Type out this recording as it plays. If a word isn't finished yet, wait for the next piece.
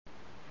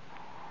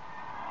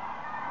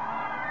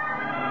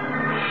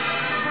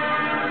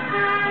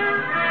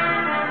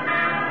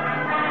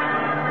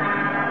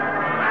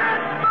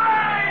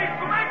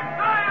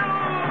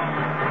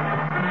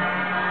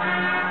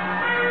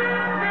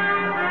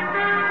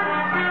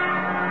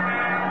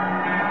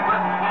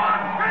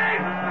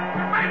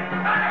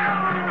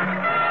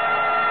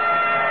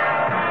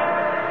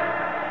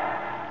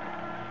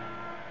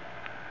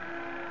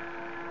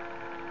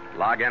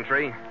log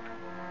entry,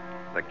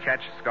 the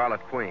Ketch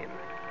Scarlet Queen.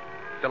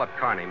 Philip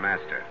Carney,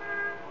 master.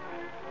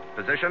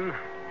 Position,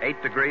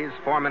 8 degrees,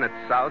 4 minutes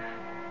south,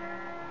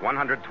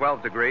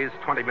 112 degrees,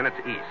 20 minutes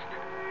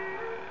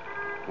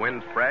east.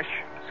 Wind fresh,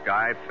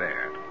 sky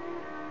fair.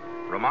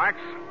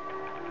 Remarks?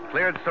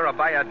 Cleared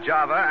Surabaya,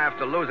 Java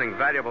after losing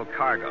valuable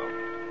cargo.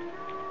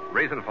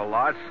 Reason for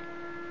loss?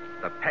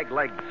 The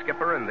Pegleg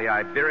skipper and the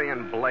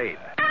Iberian blade.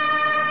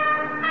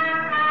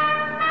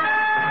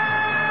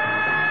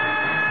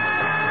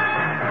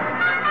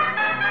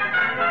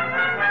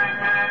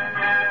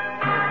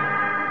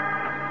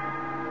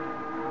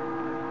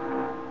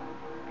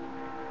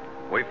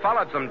 We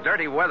followed some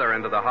dirty weather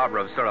into the harbor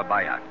of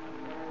Surabaya.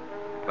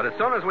 But as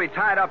soon as we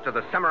tied up to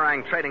the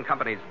Semarang Trading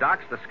Company's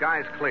docks, the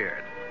skies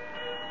cleared.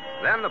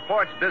 Then the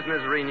port's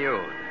business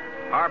renewed.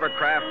 Harbor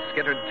craft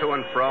skittered to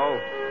and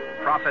fro.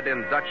 Profit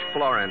in Dutch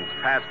florins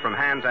passed from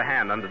hand to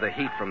hand under the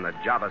heat from the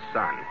Java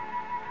sun.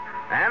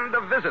 And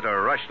a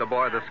visitor rushed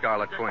aboard the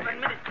Scarlet Queen.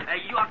 1 minute.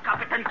 You are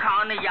Captain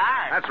Carney,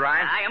 yeah? That's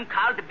right. I am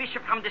Carl the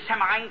Bishop from the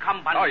Semarang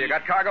Company. Oh, you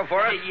got cargo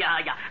for us?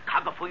 Yeah.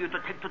 Cargo for you to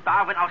take to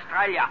Darwin,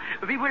 Australia.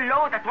 We will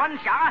load at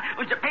once, yeah?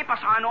 And the papers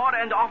are in order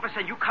in the office,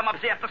 and you come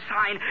up there to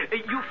sign.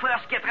 You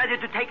first get ready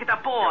to take it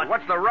aboard.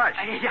 What's the rush?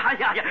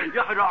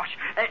 Yeah, rush.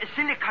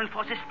 Silicon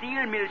for the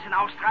steel mills in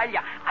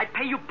Australia. I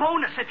pay you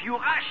bonus if you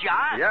rush,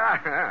 yeah?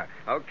 Yeah.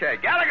 Okay.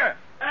 Gallagher!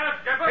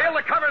 Skipper. Peel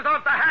the covers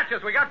off the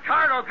hatches. We got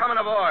cargo coming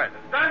aboard.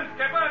 Stand,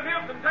 Skipper.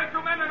 Nielsen, take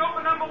 2 men and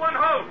open number 1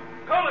 hold.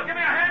 Kohler, give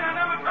me a hand on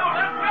number 2.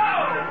 Let's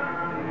go!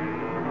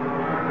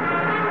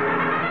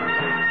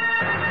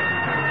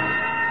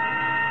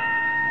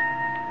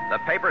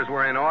 The papers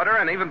were in order,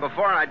 and even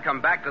before I'd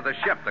come back to the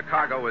ship, the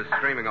cargo was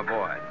streaming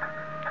aboard.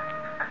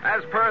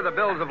 As per the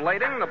bills of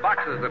lading, the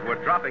boxes that were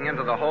dropping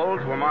into the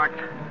holds were marked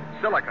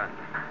Silicon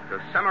to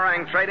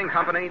Semarang Trading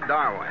Company,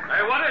 Darwin.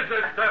 Hey, what is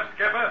this stuff,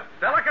 Skipper?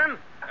 Silicon?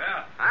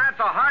 Yeah. That's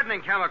a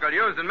hardening chemical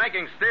used in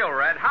making steel,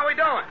 Red. How we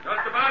doing?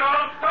 Just about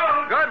all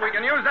stowed. Good, we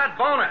can use that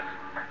bonus.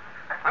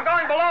 I'm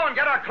going below and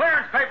get our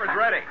clearance papers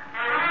ready.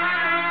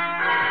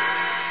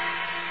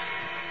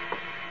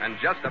 And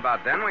just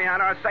about then, we had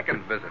our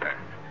second visitor.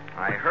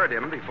 I heard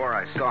him before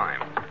I saw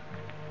him.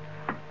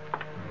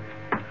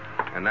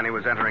 And then he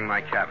was entering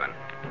my cabin.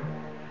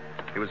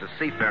 He was a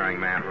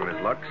seafaring man from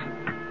his looks.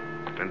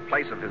 In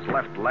place of his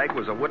left leg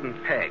was a wooden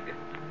peg.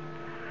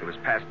 He was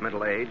past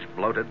middle age,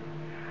 bloated.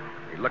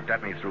 He looked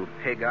at me through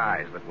pig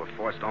eyes that were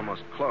forced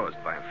almost closed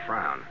by a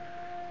frown.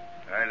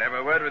 I'll have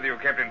a word with you,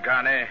 Captain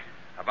Carney,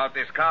 about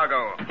this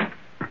cargo.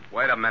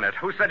 Wait a minute.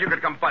 Who said you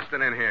could come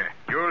busting in here?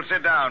 You'll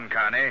sit down,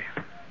 Carney.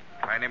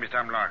 My name is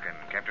Tom Larkin,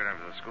 captain of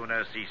the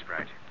schooner Sea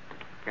Sprite.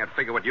 Can't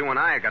figure what you and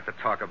I got to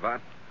talk about.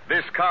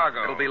 This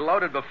cargo... It'll be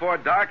loaded before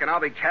dark, and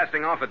I'll be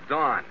casting off at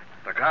dawn.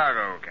 The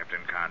cargo,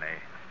 Captain Carney,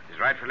 is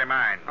rightfully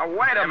mine. Now,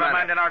 wait a minute. Never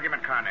mind an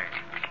argument, Carney.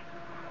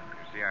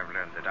 You see, I've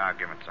learned that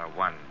arguments are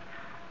won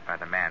by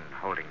the man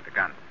holding the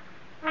gun.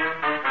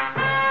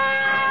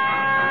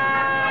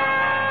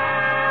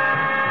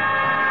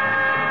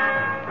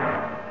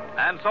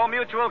 And so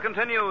Mutual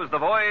continues The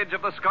Voyage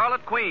of the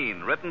Scarlet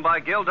Queen, written by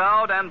Gil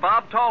Dowd and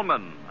Bob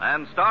Tallman,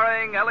 and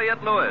starring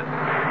Elliott Lewis.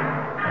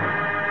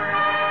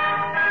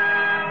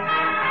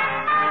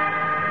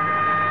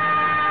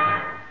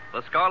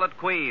 The Scarlet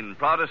Queen,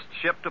 proudest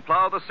ship to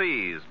plow the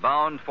seas,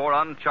 bound for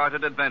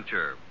uncharted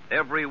adventure.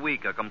 Every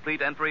week a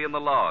complete entry in the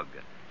log,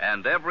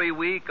 and every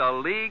week a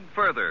league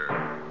further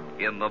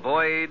in The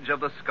Voyage of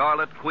the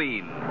Scarlet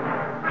Queen.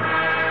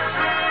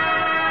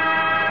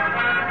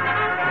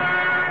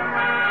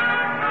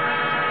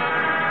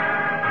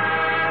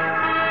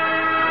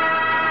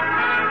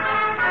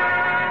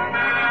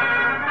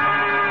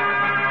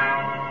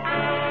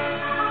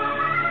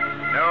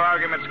 No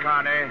arguments,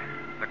 Carney.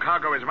 The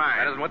cargo is mine.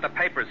 That isn't what the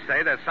papers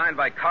say. They're signed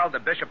by Carl the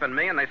Bishop and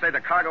me, and they say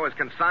the cargo is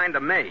consigned to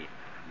me.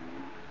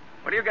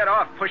 What do you get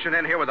off pushing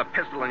in here with a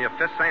pistol in your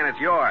fist saying it's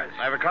yours?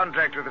 I have a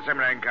contract with the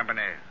Semarang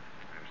Company.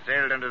 I've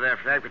sailed under their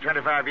flag for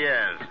 25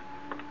 years.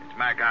 It's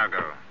my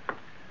cargo.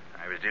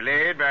 I was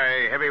delayed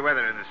by heavy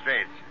weather in the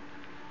Straits.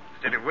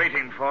 Instead of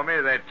waiting for me,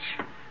 the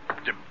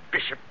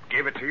Bishop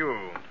gave it to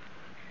you.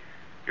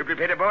 You'll be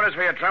paid a bonus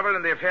for your trouble,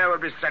 and the affair will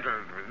be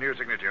settled with new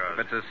signatures.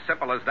 If it's as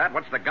simple as that,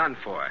 what's the gun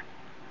for?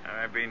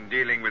 I've been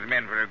dealing with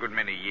men for a good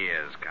many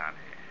years, Carney.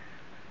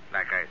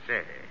 Like I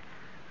say,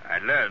 I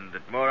learned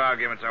that more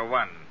arguments are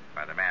won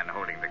by the man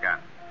holding the gun.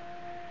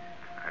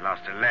 I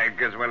lost a leg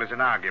as well as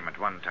an argument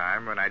one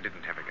time when I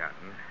didn't have a gun.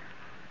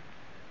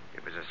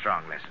 It was a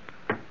strong lesson.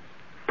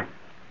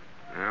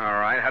 All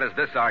right, how does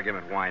this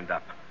argument wind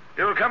up?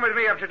 You'll come with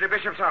me up to the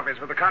Bishop's office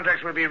where the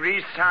contracts will be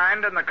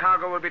re-signed and the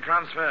cargo will be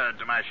transferred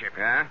to my ship.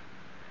 Yeah?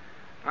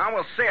 Well,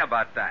 we'll see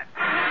about that.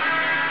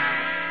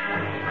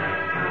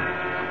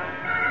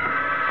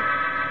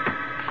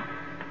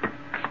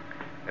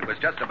 It was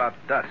just about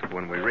dusk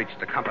when we reached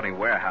the company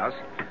warehouse,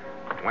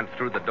 went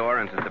through the door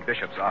into the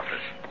Bishop's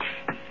office.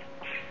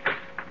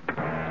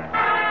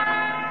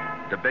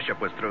 The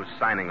Bishop was through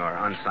signing or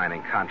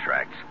unsigning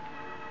contracts.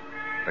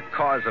 The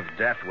cause of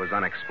death was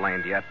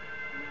unexplained yet.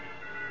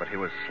 but he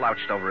was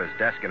slouched over his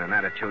desk in an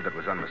attitude that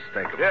was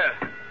unmistakable. Yeah,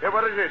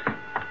 what is this?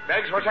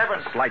 Beggs, what's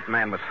happened? A slight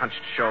man with hunched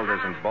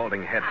shoulders and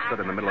balding head stood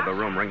in the middle of the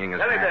room wringing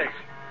his Tell me, hands. Beggs,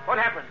 what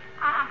happened?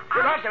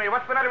 Good answer me.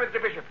 What's the matter with the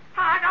bishop?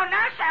 I don't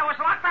know, sir. It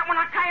was like that when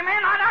I came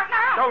in. I don't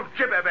know. Don't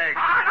gibber, Beggs.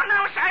 I don't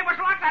know, sir. It was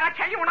like that. I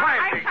tell you when Quiet,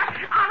 I came, Beggs.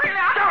 sir. I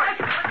really...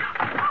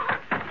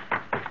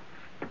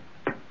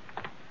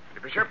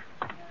 The bishop?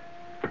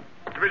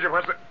 The bishop,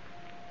 what's the...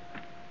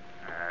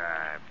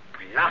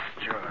 blast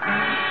you.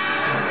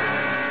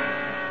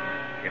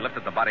 He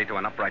lifted the body to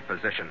an upright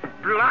position,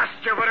 Blast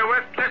you for a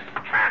worthless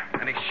cat.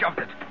 and he shoved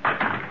it.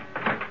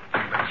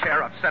 The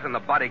chair upset and the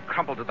body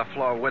crumpled to the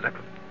floor with it.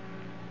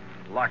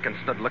 Larkin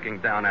stood looking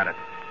down at it.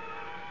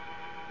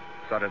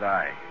 So did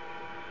I,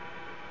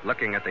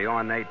 looking at the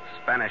ornate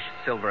Spanish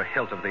silver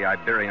hilt of the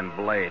Iberian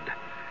blade.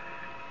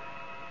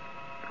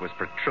 It was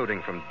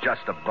protruding from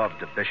just above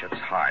the bishop's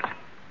heart.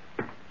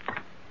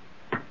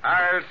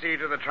 I'll see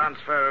to the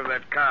transfer of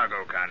that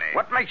cargo, Connie.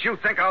 What makes you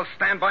think I'll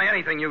stand by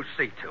anything you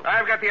see to?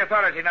 I've got the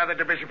authority now that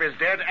the bishop is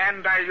dead,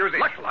 and I use it.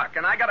 Look,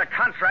 Larkin, I got a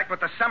contract with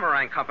the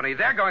Semarang Company.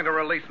 They're going to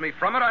release me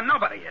from it, or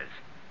nobody is.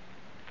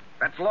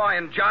 That's law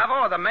in Java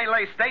or the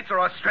Malay States or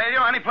Australia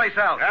or any place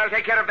else. I'll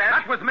take care of that.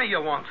 Not with me,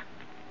 you won't.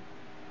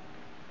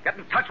 Get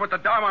in touch with the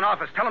Darwin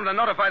office. Tell them to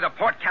notify the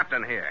port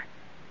captain here.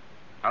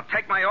 I'll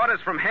take my orders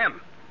from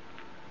him.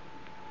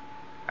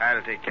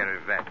 I'll take care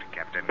of that,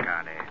 Captain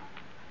Carney.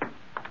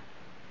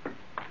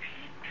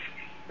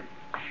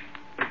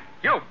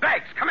 You,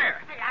 Beggs, come here.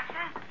 Yes,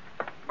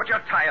 sir. What's your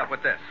tie-up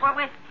with this? Well,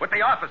 With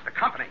the office, the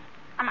company.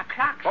 I'm a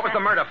clerk, What was sir.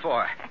 the murder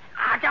for?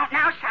 I don't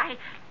know, sir.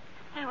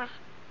 He was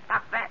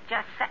like that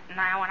just sitting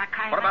there when I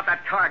came What in. about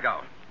that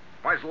cargo?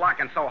 Why is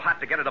Larkin so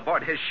hot to get it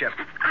aboard his ship?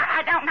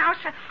 I don't know,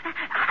 sir.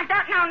 I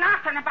don't know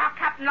nothing about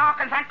Captain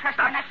Larkin's interest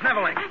Stop in it.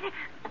 sniveling.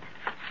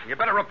 You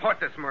better report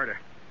this murder.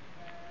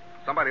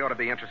 Somebody ought to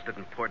be interested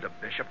in poor the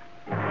bishop.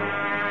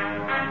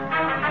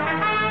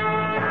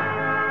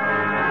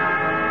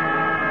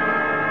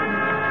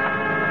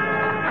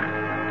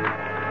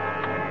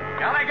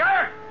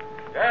 Gallagher?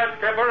 Yes,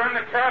 Skipper, in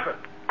the cabin.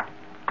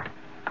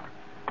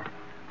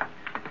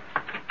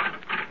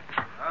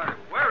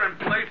 Where in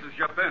places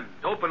you been?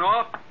 Doping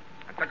off?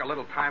 I took a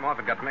little time off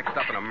and got mixed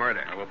up in a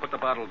murder. We'll put the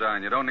bottle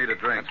down. You don't need a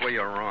drink. That's where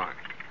you're wrong.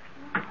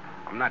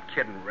 I'm not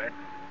kidding, Red.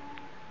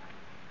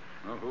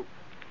 Oh,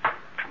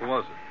 who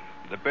was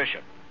it? The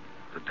bishop.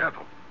 The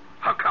devil.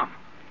 How come?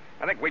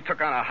 I think we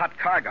took on a hot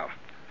cargo.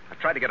 I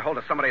tried to get hold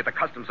of somebody at the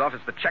customs office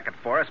to check it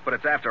for us, but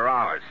it's after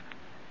hours.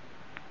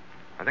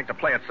 I think to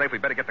play it safe, we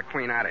better get the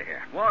Queen out of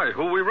here. Why?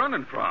 Who are we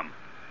running from?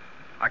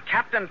 A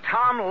Captain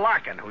Tom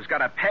Larkin, who's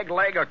got a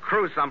Pegleg or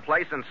crew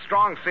someplace and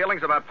strong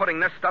feelings about putting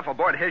this stuff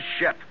aboard his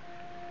ship.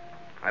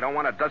 I don't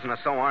want a dozen or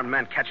so armed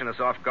men catching us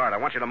off guard. I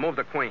want you to move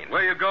the Queen.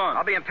 Where you going?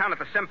 I'll be in town at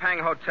the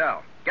Simpang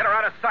Hotel. Get her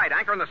out of sight,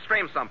 anchor in the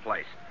stream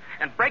someplace.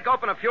 And break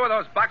open a few of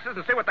those boxes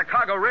and see what the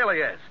cargo really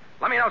is.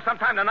 Let me know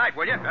sometime tonight,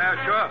 will you?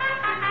 Yeah, sure.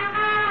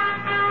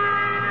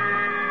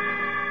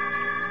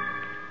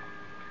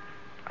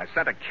 I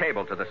sent a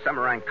cable to the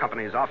Semarang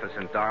Company's office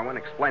in Darwin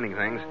explaining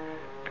things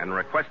and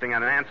requesting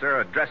an answer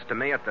addressed to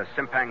me at the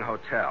Simpang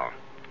Hotel.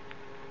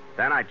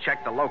 Then I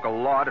checked the local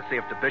law to see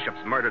if the bishop's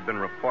murder had been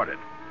reported.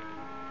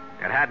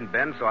 It hadn't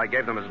been, so I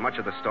gave them as much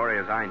of the story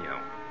as I knew.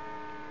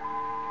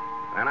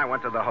 Then I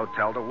went to the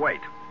hotel to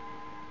wait.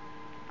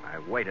 I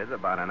waited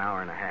about an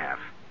hour and a half.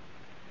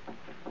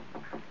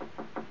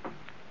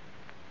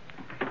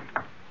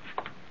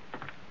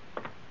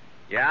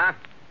 Yeah?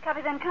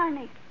 Captain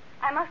Carney,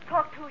 I must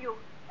talk to you.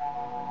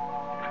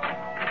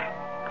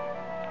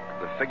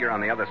 The figure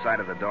on the other side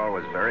of the door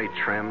was very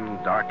trim,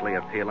 darkly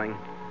appealing,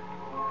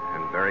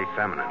 and very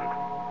feminine.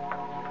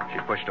 She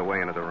pushed her way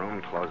into the room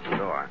and closed the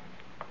door.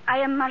 I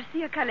am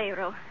Marcia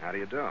Calero. How do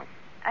you do?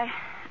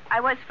 I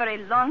was for a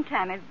long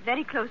time a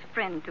very close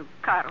friend to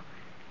Carl.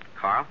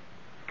 Carl?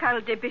 Carl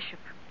de Bishop.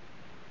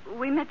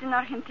 We met in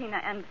Argentina,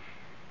 and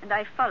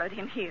I followed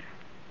him here.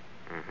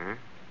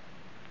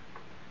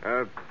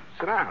 Mm-hmm.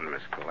 Sit down,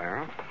 Miss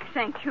Calero.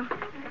 Thank you.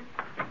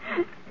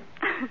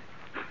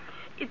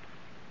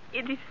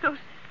 It is so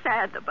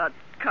sad about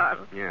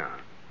Carl. Yeah.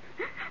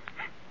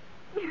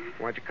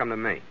 Why'd you come to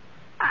me?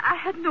 I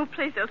had no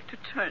place else to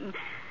turn.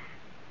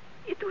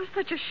 It was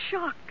such a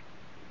shock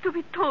to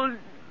be told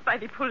by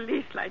the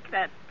police like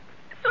that.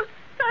 So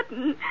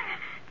sudden.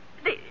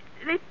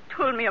 They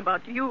told me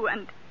about you,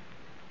 and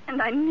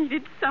I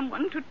needed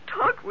someone to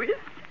talk with.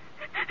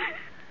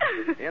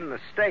 In the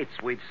States,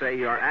 we'd say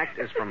your act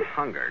is from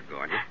hunger,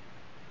 Gordon.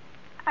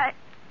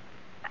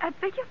 I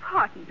beg your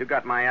pardon. You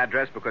got my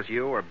address because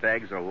you or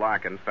Beggs or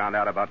Larkin found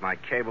out about my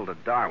cable to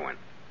Darwin.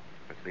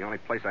 That's the only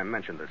place I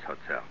mentioned this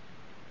hotel.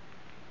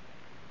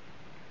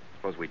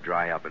 Suppose we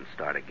dry up and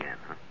start again,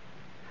 huh?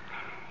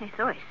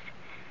 Eso es.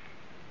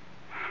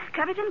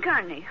 Captain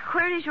Carney,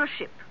 where is your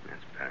ship?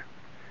 That's better.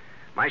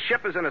 My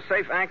ship is in a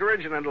safe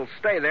anchorage, and it'll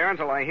stay there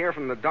until I hear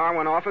from the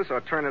Darwin office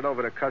or turn it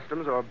over to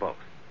customs or both.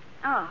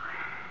 Oh,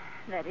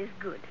 that is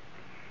good.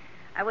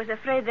 I was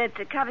afraid that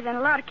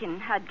Captain Larkin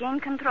had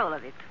gained control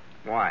of it.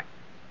 Why?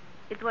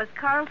 It was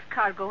Carl's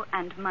cargo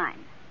and mine.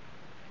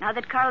 Now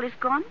that Carl is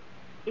gone,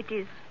 it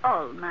is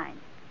all mine.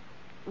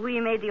 We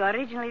made the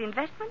original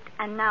investment,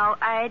 and now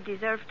I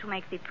deserve to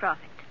make the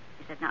profit.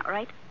 Is that not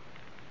right?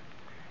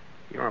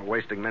 You aren't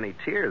wasting many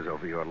tears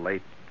over your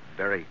late,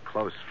 very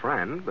close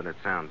friend, but it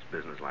sounds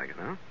businesslike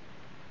enough.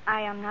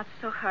 I am not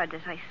so hard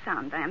as I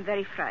sound. I am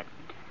very frightened.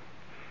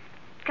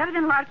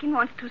 Captain Larkin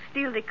wants to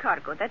steal the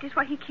cargo. That is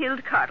why he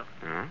killed Carl.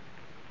 Huh?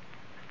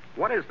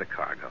 What is the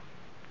cargo?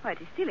 Oh,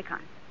 it is silicon.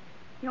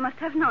 You must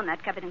have known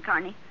that, Captain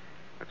Carney.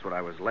 That's what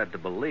I was led to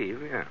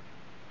believe, yeah.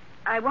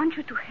 I want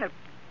you to help.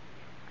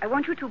 I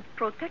want you to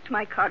protect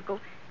my cargo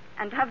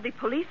and have the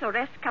police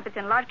arrest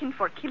Captain Larkin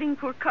for killing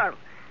poor Carl.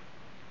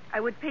 I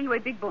would pay you a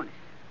big bonus.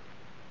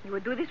 You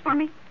would do this for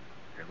me?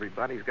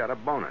 Everybody's got a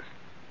bonus.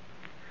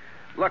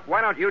 Look,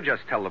 why don't you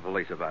just tell the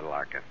police about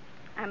Larkin?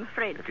 I'm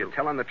afraid If to. you're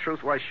telling the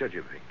truth, why should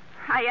you be?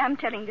 I am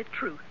telling the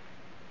truth.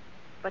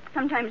 But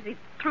sometimes the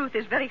truth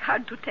is very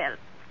hard to tell.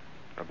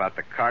 About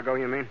the cargo,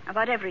 you mean?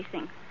 About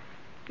everything.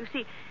 You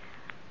see,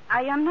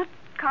 I am not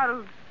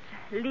Carl's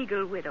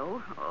legal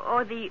widow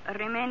or the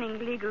remaining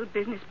legal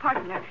business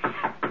partner.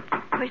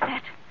 Who is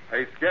that?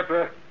 Hey,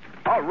 Skipper.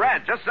 Oh,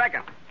 Red, just a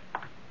second.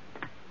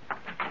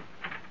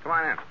 Come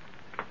on in.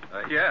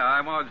 Yeah,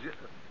 I'm on...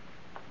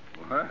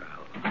 Well,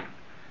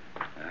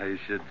 I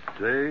should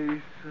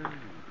say so.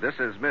 This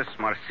is Miss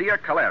Marcia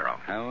Calero.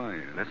 How are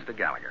you? Mr.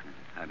 Gallagher.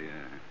 How do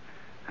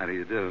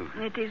you do?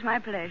 It is my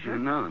pleasure.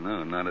 No,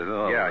 not at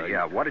all.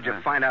 Yeah. What did you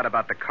find out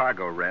about the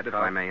cargo, Red, if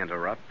I may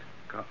interrupt?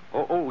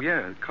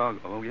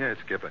 Yeah,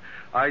 Skipper.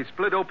 I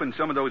split open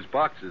some of those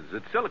boxes.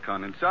 It's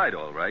silicon inside,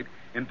 all right.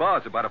 In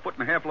bars about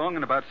 1.5 feet long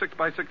and about 6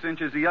 by 6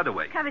 inches the other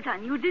way.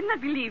 Capitan, you did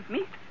not believe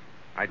me.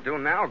 I do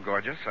now,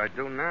 gorgeous. I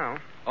do now.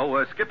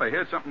 Oh, Skipper,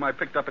 here's something I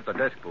picked up at the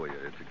desk for you.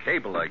 It's a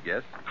cable, I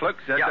guess. Clerk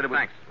said Yeah, that it was...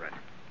 thanks, Red.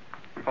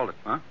 Hold it.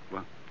 Huh?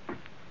 What?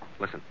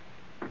 Listen.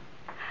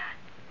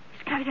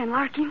 It's Captain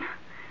Larkin.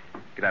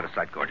 Get out of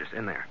sight, gorgeous.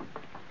 In there.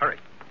 Hurry.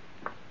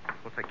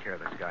 We'll take care of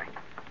this guy.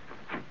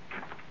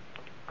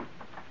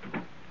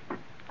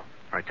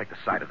 All right, take the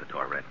side of the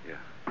door, Red. Yeah.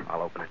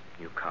 I'll open it.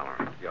 You collar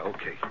him. Yeah,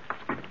 okay.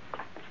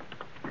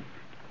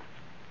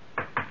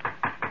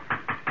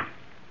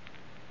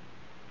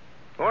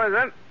 Who is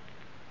it?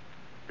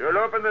 You'll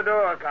open the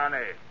door, Connie.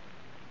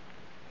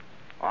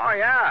 Oh,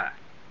 yeah.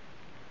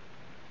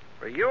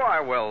 For you, I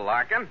will,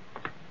 Larkin.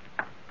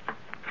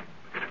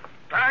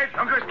 All right,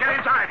 Uncas, get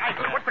inside.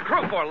 Hey, what's the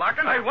crew for,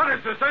 Larkin? Hey, what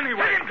is this anyway?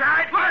 Get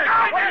inside. Look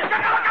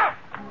out!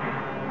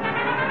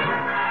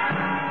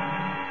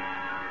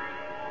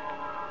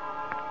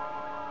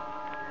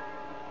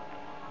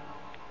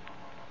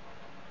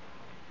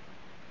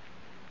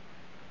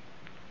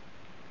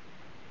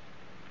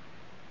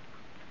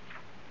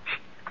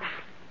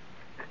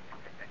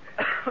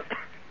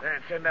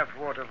 That's enough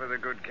water for the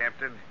good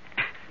captain.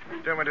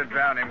 Don't want to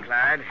drown him,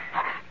 Clyde.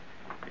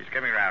 He's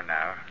coming round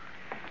now.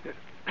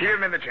 Keep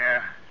him in the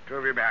chair. Two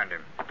of you behind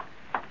him.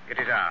 Get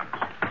his arms.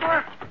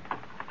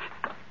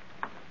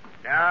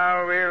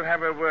 Now we'll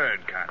have a word,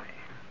 Connie.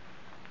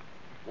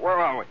 Where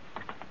are we?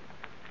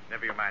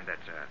 Never you mind that,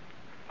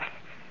 sir.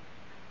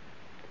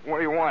 What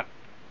do you want?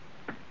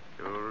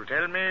 You'll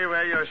tell me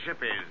where your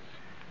ship is.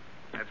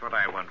 That's what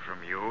I want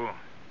from you.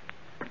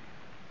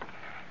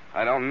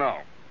 I don't know.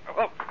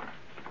 Oh.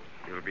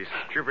 You'll be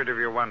stupid if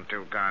you want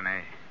to,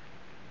 Connie.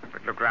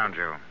 But look round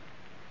you.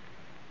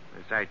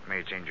 The sight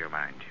may change your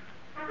mind.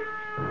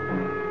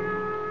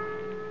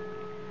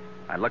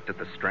 I looked at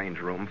the strange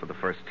room for the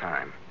first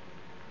time.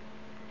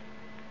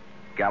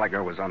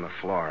 Gallagher was on the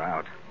floor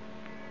out.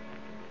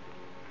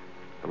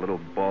 The little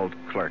bald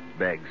clerk,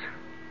 Beggs,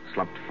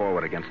 slumped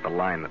forward against the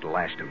line that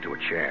lashed him to a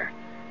chair.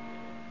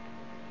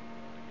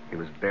 He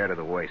was bare to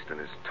the waist, and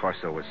his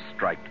torso was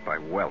striped by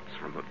welts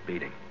from the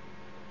beating.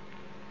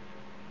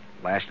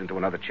 Lashed into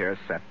another chair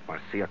sat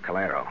Marcia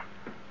Calero,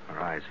 her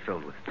eyes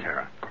filled with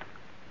terror.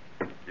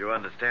 You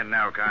understand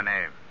now,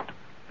 Connie.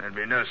 There'll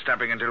be no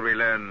stopping until we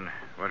learn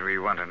what we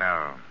want to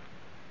know.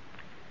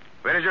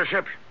 Where is your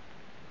ship?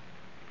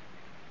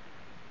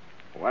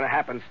 What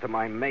happens to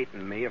my mate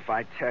and me if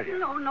I tell you?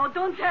 No,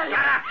 don't tell me.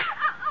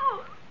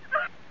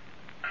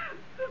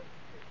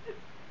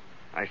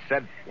 I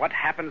said, what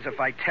happens if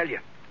I tell you?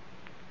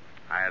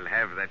 I'll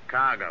have that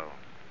cargo.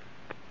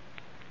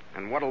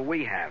 And what'll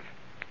we have?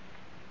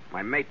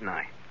 My mate and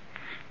I.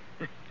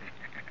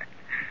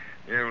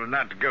 You'll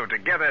not go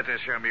together to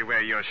show me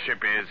where your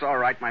ship is. It's all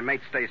right. My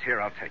mate stays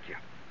here. I'll take you.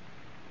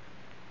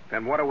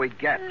 Then what do we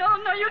get? No,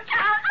 you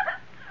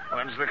can't.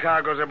 Once the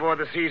cargo's aboard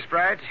the Sea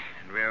Sprite,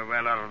 and we're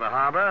well out of the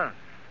harbor,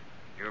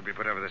 you'll be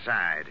put over the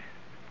side.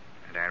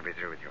 And I'll be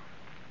through with you.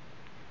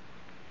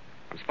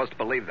 I'm supposed to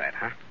believe that,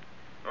 huh?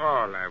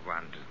 All I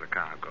want is the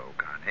cargo,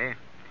 Connie.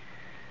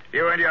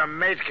 You and your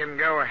mate can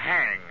go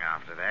hang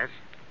after that.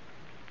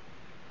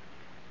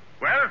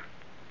 Well?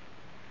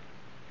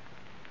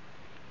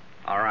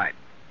 All right.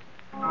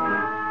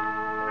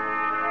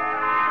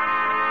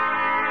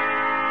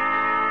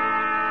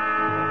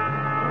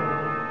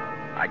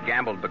 I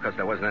gambled because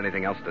there wasn't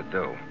anything else to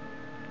do.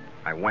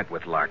 I went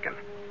with Larkin.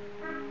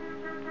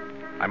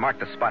 I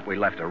marked the spot we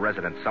left, a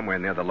residence somewhere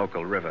near the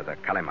local river, the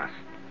Calimas.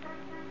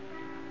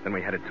 Then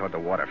we headed toward the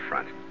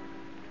waterfront.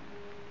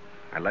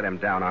 I led him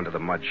down onto the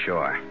mud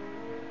shore.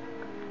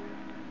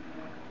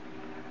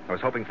 I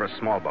was hoping for a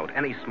small boat,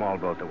 any small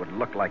boat that would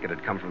look like it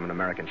had come from an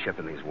American ship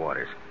in these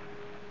waters.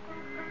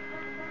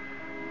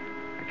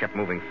 I kept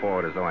moving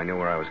forward as though I knew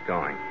where I was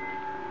going.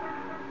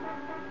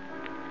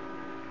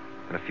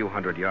 And a few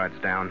hundred yards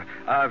down...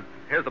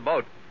 Here's the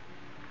boat.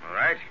 All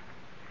right.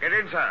 Get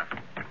in, sir.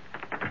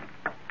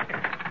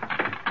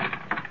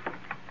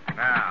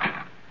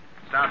 Now,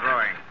 start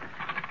rowing.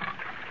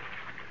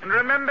 And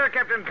remember,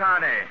 Captain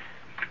Carney,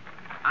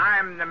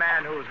 I'm the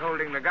man who's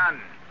holding the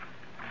gun.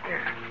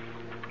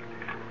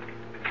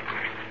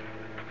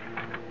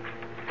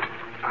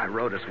 I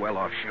rowed us well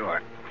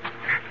offshore.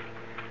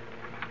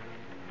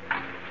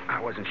 I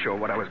wasn't sure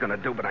what I was going to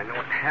do, but I knew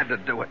I had to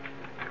do it.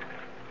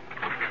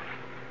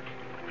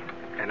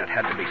 And it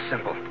had to be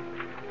simple.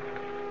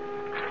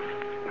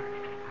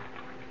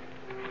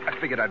 I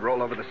figured I'd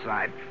roll over the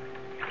side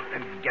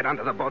and get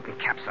under the boat and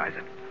capsize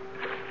it.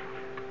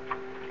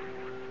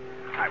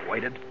 I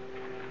waited.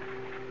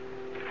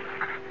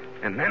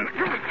 And then...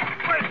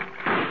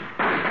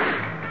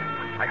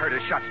 I heard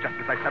his shots just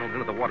as I settled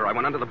into the water. I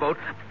went under the boat,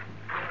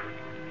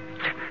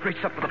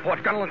 reached up for the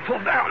port gunnel and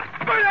pulled down.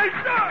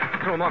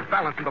 Threw him off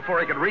balance, and before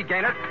he could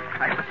regain it,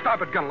 I hit the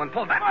starboard gunnel and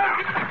pulled that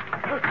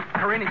down.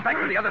 Careening back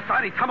to the other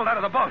side, he tumbled out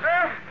of the boat.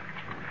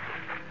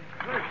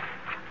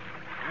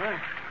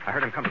 I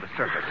heard him come to the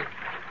surface.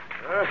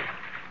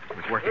 He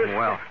was working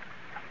well.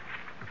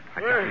 I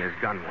got me his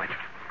gun went.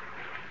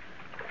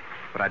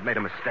 But I'd made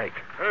a mistake.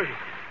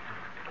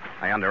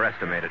 I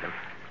underestimated him.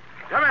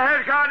 Come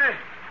ahead, Carney.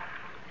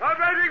 I'm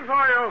waiting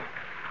for you.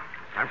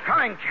 I'm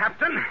coming,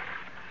 Captain.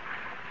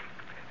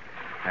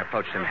 I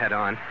approached him head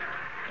on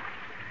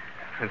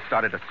and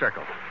started to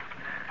circle.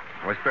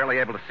 I was barely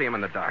able to see him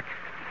in the dark.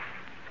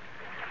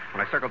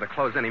 When I circled to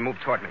close in, he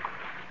moved toward me.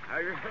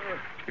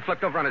 He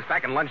flipped over on his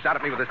back and lunged out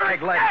at me with his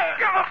Pegleg.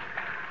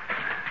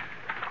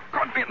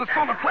 Caught me in the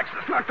solar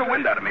plexus, knocked the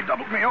wind out of me,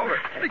 doubled me over.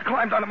 He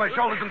climbed onto my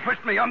shoulders and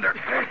pushed me under.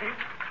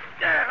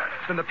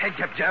 Then the peg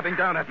kept jabbing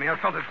down at me. I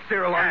felt it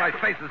sear along my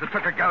face as it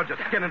took a gouge of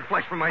skin and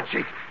flesh from my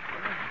cheek.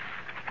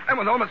 And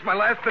with almost my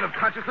last bit of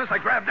consciousness, I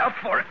grabbed out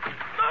for it.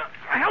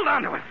 I held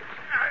on to it.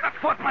 I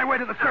fought my way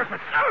to the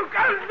surface.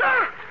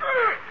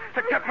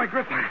 I kept my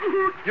grip on it.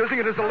 Using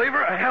it as a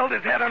lever, I held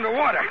his head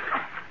underwater.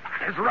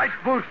 His right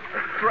boot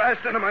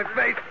thrashed into my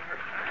face,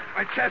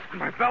 my chest, and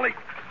my belly.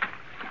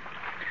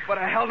 But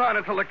I held on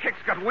until the kicks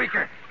got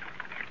weaker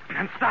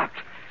and stopped.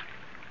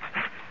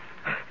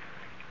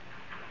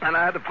 And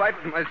I had to fight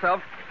with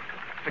myself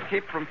to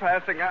keep from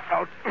passing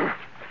out.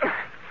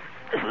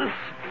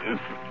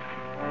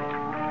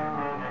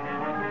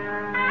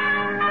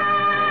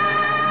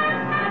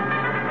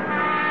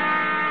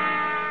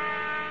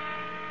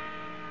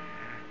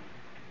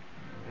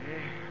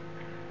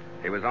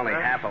 He was only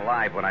half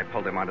alive when I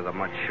pulled him onto the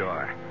mud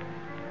shore.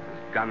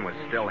 His gun was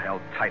still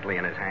held tightly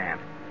in his hand.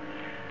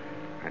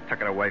 I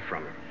took it away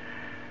from him.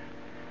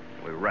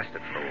 We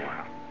rested for a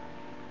while.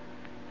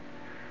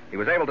 He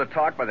was able to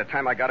talk by the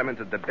time I got him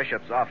into the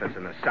bishop's office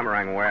in the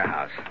Semarang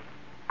warehouse.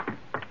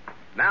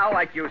 Now,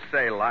 like you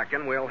say,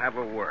 Larkin, we'll have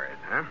a word,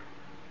 huh?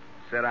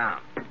 Sit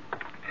down.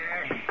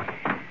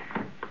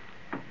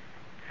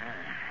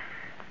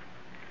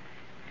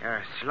 You're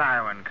a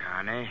sly one,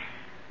 Carney.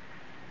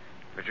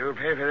 But you'll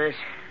pay for this?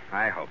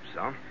 I hope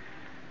so.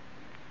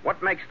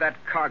 What makes that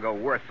cargo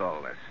worth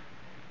all this?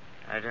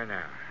 I don't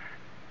know.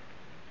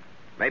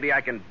 Maybe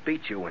I can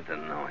beat you into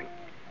knowing.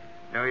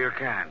 No, you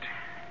can't.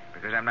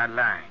 Because I'm not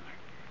lying.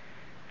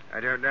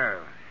 I don't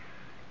know.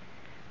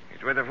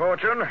 It's worth a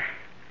fortune,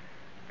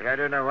 but I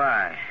don't know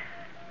why.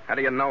 How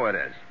do you know it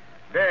is?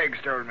 Beggs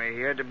told me he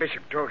heard the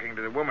bishop talking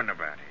to the woman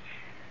about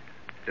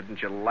it.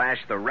 Didn't you lash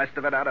the rest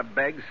of it out of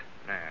Beggs?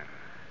 No.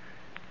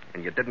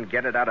 And you didn't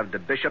get it out of the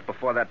bishop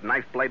before that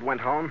knife blade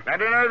went home? I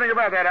don't know anything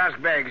about that. Ask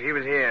Beggs. He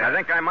was here. I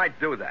think I might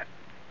do that.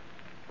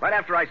 Right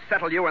after I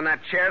settle you in that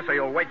chair so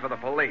you'll wait for the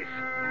police.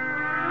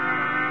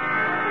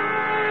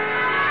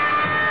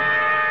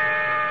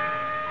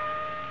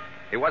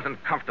 He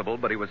wasn't comfortable,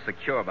 but he was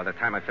secure by the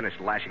time I finished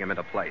lashing him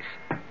into place.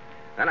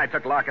 Then I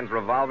took Larkin's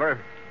revolver,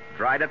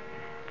 dried it,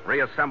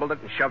 reassembled it,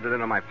 and shoved it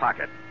into my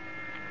pocket.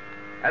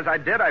 As I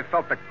did, I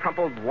felt the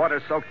crumpled,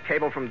 water-soaked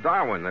cable from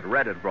Darwin that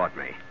Red had brought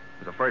me.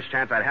 It was the first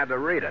chance I'd had to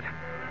read it.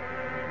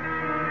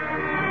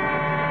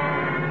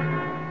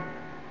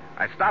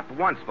 I stopped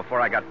once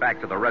before I got back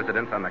to the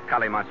residence on the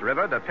Calimas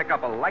River to pick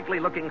up a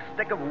likely-looking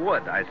stick of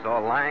wood I saw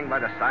lying by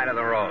the side of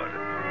the road.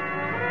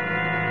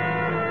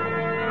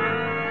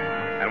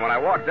 And when I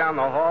walked down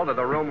the hall to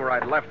the room where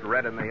I'd left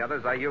Red and the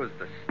others, I used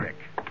the stick.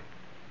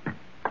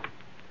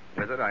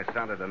 With it, I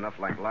sounded enough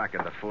like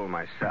Larkin to fool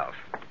myself.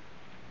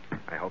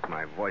 I hoped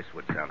my voice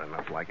would sound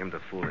enough like him to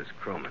fool his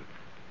crewmen.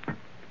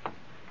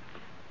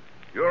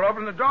 You'll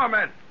open the door,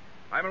 men.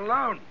 I'm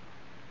alone.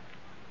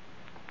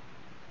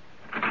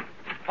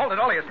 Hold it,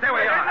 all of you. Stay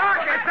where you are.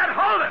 I said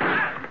hold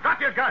it.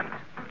 Drop your guns.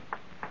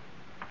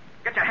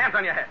 Get your hands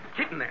on your head.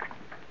 Keep them there.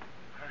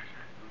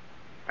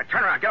 Right,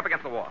 turn around. Get up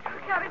against the wall.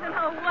 Captain,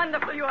 how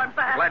wonderful you are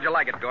back. Glad you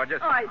like it, gorgeous.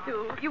 Oh, I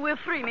do. You will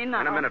free me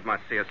now. In a minute,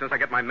 Marcia, as soon as I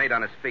get my mate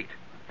on his feet.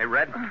 Hey,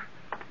 Red.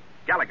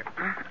 Gallagher.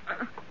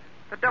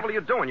 The devil are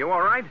you doing? You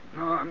all right?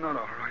 No, I'm not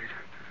all right.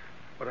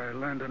 But I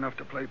learned enough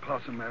to play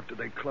possum after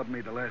they clubbed me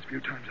the last few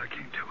times I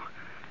came to.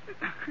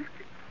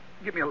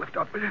 Give me a lift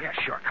up, will you? Yeah,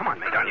 sure. Come on,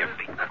 mate, on your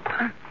feet.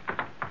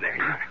 There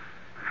you are.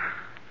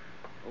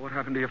 Well, what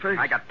happened to your face?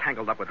 I got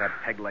tangled up with that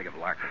Pegleg of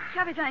Larkin.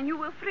 Captain, you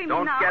will free me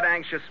Don't now. get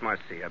anxious,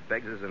 Marcia.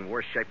 Beggs is in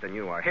worse shape than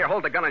you are. Here,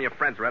 hold the gun on your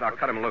friends, Red. I'll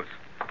cut him loose.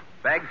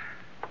 Beggs?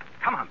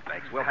 Come on,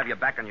 Beggs. We'll have you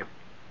back on your...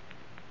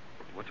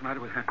 What's the matter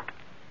with him?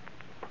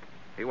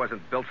 He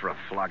wasn't built for a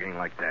flogging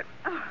like that.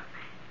 Oh,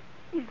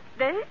 he's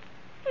dead?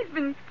 He's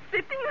been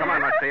sitting there. Come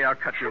on, Marcia. I'll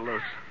cut you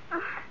loose.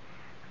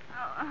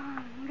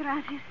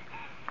 Gracias.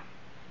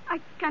 I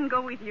can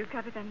go with you,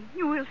 Captain.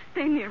 You will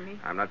stay near me.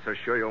 I'm not so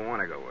sure you'll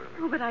want to go with me.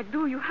 Oh, but I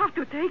do. You have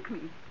to take me.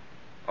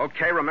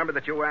 Okay, remember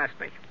that you asked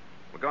me.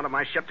 We're going to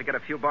my ship to get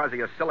a few bars of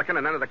your silicon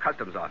and enter the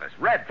customs office.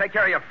 Red, take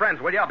care of your friends,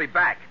 will you? I'll be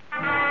back.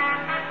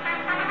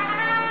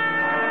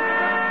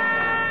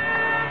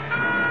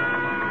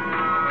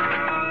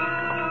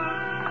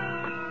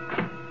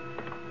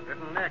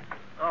 Little Nick.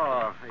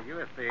 Oh, you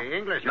is the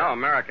English? No,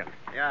 American.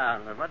 Yeah,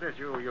 what is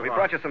you We want?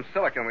 brought you some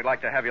silicon we'd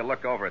like to have you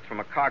look over. It's from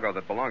a cargo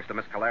that belongs to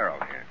Miss Calero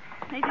here.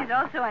 It is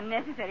also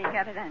unnecessary,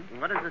 Captain.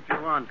 What is it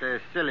you want?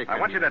 Silicon? I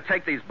want you to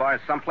take these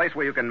bars someplace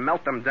where you can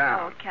melt them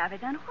down. Oh,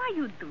 Captain, why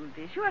you do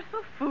this? You are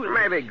so foolish.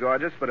 Maybe,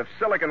 gorgeous, but if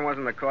silicon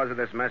wasn't the cause of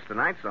this mess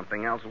tonight,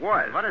 something else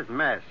was. What is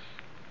mess?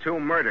 2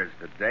 murders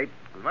to date.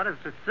 What is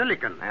the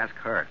silicon? Ask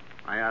her.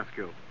 I ask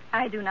you.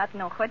 I do not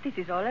know what this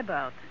is all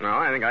about. No,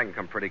 I think I can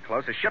come pretty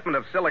close. A shipment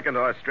of silicon to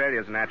Australia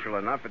is natural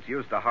enough. It's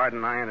used to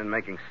harden iron and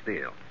making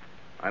steel.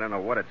 I don't know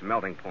what its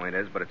melting point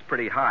is, but it's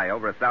pretty high,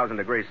 over 1,000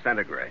 degrees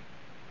centigrade.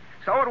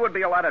 So it would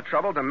be a lot of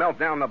trouble to melt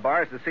down the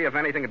bars to see if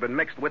anything had been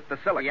mixed with the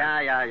silicon.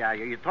 Yeah.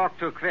 You talk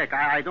too quick.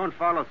 I don't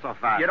follow so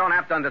fast. You don't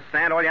have to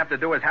understand. All you have to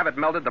do is have it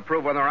melted to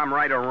prove whether I'm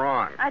right or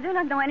wrong. I do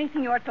not know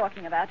anything you are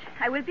talking about.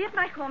 I will be at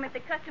my home if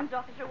the customs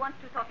officer wants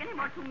to talk any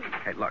more to me.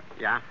 Hey, look.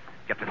 Yeah?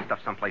 Get this stuff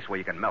someplace where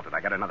you can melt it.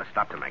 I got another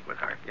stop to make with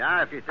her.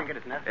 Yeah, if you think it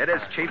is necessary. It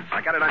is, Chief.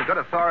 I got it on good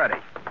authority.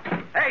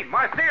 Hey,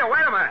 Marcia,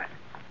 wait a minute.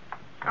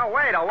 Oh,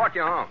 wait. I'll walk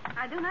you home.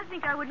 I do not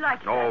think I would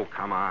like it. Oh,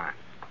 come on.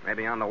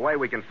 Maybe on the way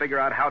we can figure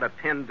out how to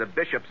pin the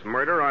bishop's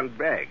murder on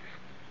Beggs.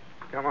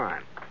 Come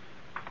on.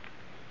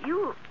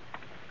 You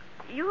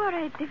are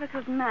a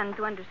difficult man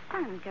to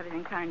understand,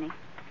 Captain Carney.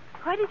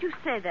 Why did you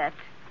say that?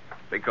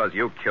 Because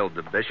you killed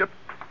the bishop?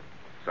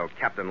 So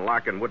Captain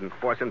Larkin wouldn't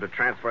force him to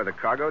transfer the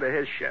cargo to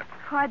his ship.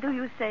 Why do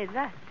you say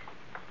that?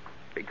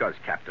 Because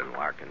Captain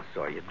Larkin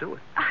saw you do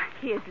it.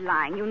 He is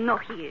lying. You know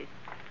he is.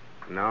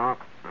 No,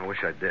 I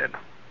wish I did.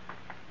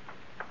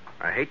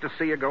 I hate to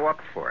see you go up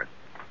for it.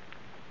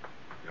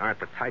 You aren't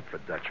the type for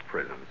Dutch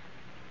prisons.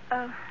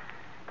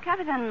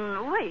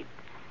 Captain, wait.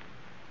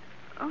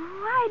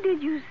 Why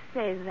did you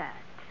say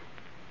that?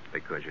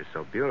 Because you're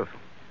so beautiful.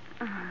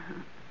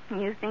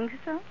 You think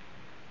so?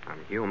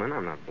 I'm human.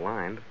 I'm not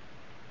blind.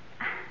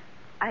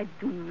 I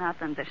do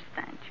not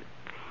understand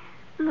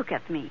you. Look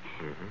at me.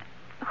 Mm-hmm.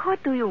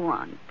 What do you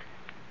want?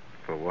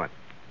 For what?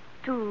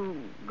 To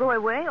go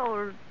away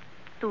or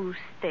to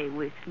stay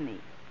with me?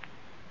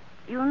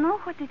 You know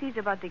what it is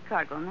about the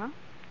cargo, no?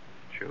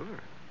 Sure.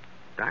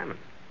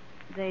 Diamonds.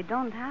 They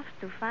don't have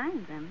to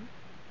find them.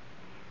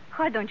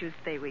 Why don't you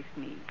stay with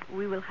me?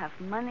 We will have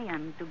money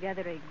and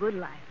together a good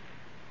life.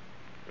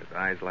 With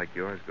eyes like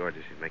yours,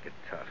 gorgeous, you'd make it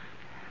tough.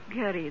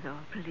 Querido,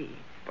 please.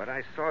 But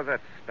I saw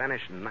that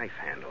Spanish knife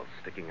handle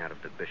sticking out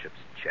of the bishop's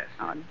chest.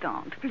 Oh,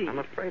 don't, please. I'm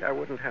afraid I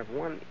wouldn't have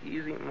one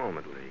easy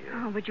moment with you.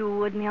 Oh, but you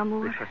would, mi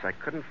amor. Because I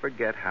couldn't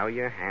forget how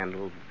you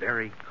handled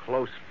very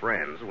close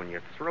friends when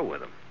you're through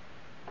with them.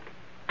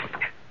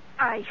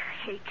 I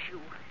hate you.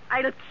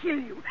 I'll kill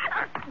you.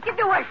 Get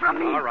away from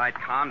me. All right,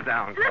 calm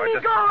down, gorgeous. Let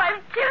me go.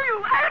 I'll kill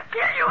you. I'll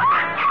kill you.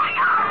 I'll kill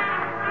you.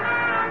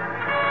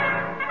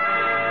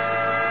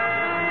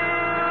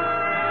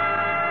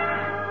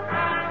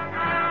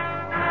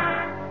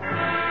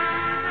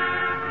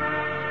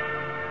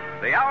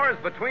 The hours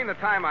between the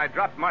time I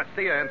dropped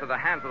Marcia into the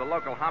hands of the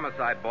local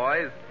homicide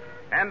boys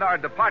and our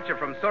departure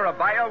from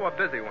Surabaya were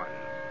busy ones.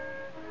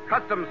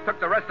 Customs took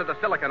the rest of the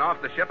silicon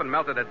off the ship and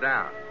melted it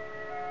down.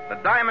 The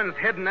diamonds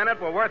hidden in it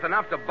were worth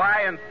enough to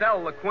buy and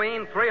sell the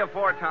Queen 3 or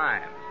 4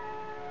 times.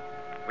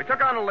 We took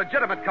on a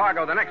legitimate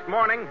cargo the next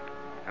morning,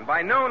 and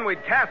by noon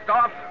we'd cast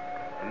off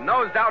and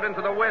nosed out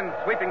into the wind,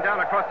 sweeping down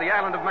across the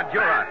island of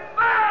Madura.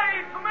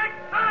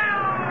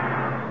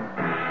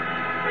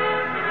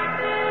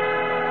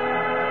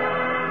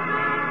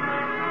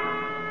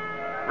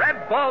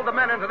 Red balled the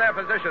men into their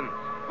positions.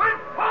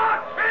 With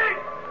 4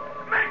 sheets!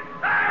 Make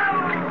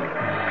sail!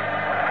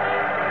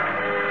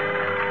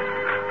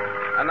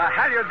 And the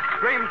halyards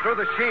streamed through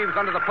the sheaves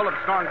under the pull of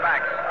strong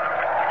backs.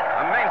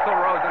 The mainsail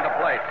rose into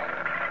place.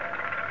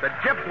 The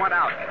jib went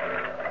out.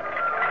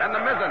 Then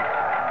the mizzen.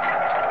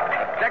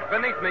 The deck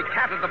beneath me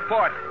canted the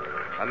port.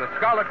 And the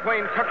Scarlet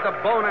Queen took the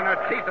bone in her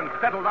teeth and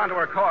settled onto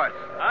her course.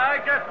 I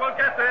guess we'll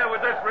get there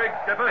with this rig,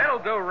 Skipper. It'll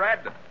do,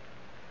 Red.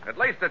 At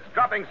least it's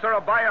dropping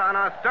Surabaya on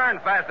our stern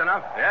fast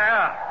enough.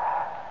 Yeah.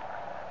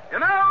 You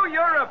know,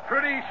 you're a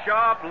pretty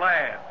sharp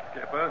lad,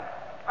 Skipper.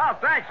 Oh,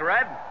 thanks,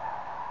 Red.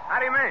 How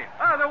do you mean?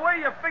 Oh, the way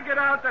you figured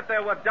out that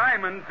there were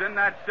diamonds in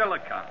that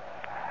silicon.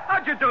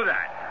 How'd you do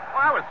that?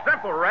 Well, that was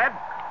simple, Red.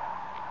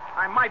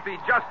 I might be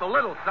just a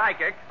little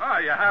psychic. Oh,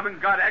 you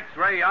haven't got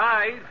X-ray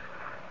eyes.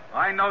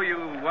 I know you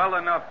well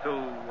enough to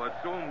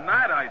assume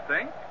that, I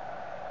think.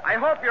 I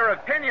hope your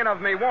opinion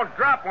of me won't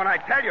drop when I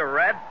tell you,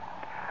 Red.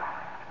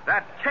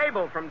 That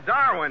cable from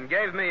Darwin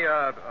gave me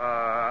a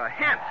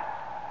hint.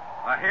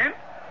 A hint?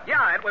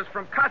 Yeah, it was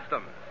from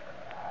Customs.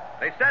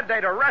 They said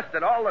they'd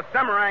arrested all the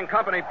Semarang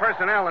Company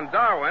personnel in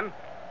Darwin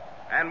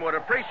and would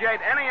appreciate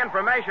any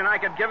information I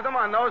could give them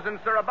on those in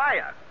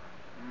Surabaya.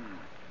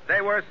 They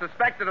were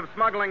suspected of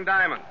smuggling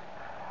diamonds.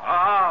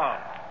 Oh,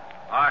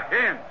 a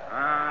hint.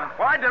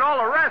 Well, I did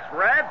all the rest,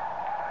 Red.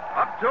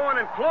 Up to and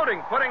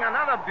including putting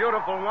another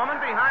beautiful woman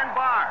behind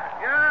bars.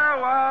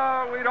 Yeah,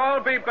 well, we'd all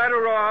be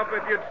better off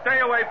if you'd stay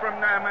away from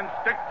them and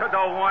stick to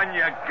the one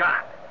you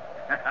got.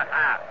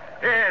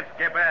 Here,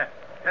 Skipper,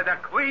 to the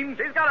Queen.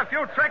 She's got a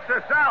few tricks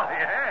herself.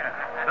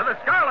 Yeah. To the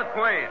Scarlet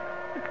Queen.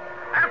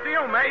 After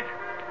you, mate.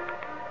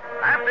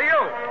 After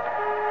you.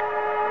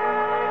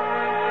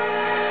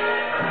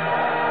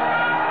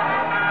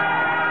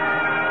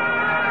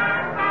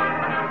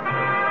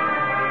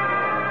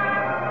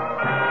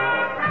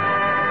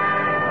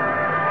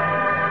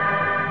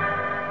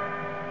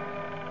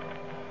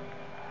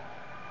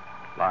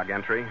 Log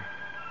entry.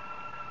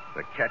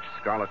 The Ketch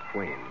Scarlet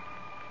Queen.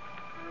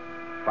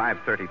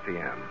 5:30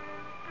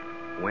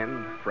 p.m.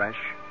 Wind fresh.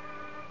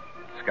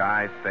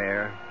 Sky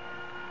fair.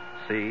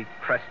 Sea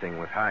cresting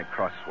with high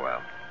cross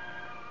swell.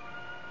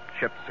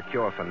 Ship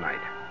secure for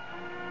night.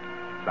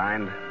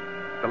 Signed,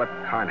 Philip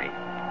Carney,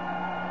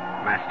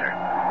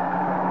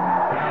 Master.